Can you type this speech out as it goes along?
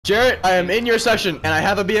Jarrett, I am in your session, and I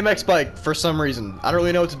have a BMX bike for some reason. I don't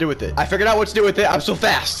really know what to do with it. I figured out what to do with it. I'm so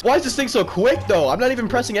fast. Why is this thing so quick, though? I'm not even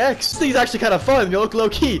pressing X. This thing's actually kind of fun. You look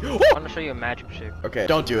low-key. I want to show you a magic trick. Okay,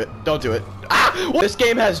 don't do it. Don't do it. Ah! This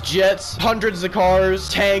game has jets, hundreds of cars,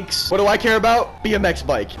 tanks. What do I care about? BMX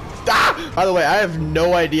bike. Ah! By the way, I have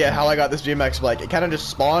no idea how I got this BMX bike. It kind of just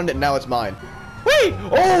spawned, and now it's mine. Wait!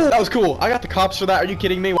 Oh, that was cool. I got the cops for that. Are you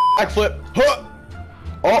kidding me? Backflip. Huh!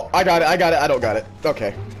 Oh, I got it. I got it. I don't got it.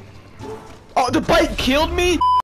 Okay. Oh, the bike killed me?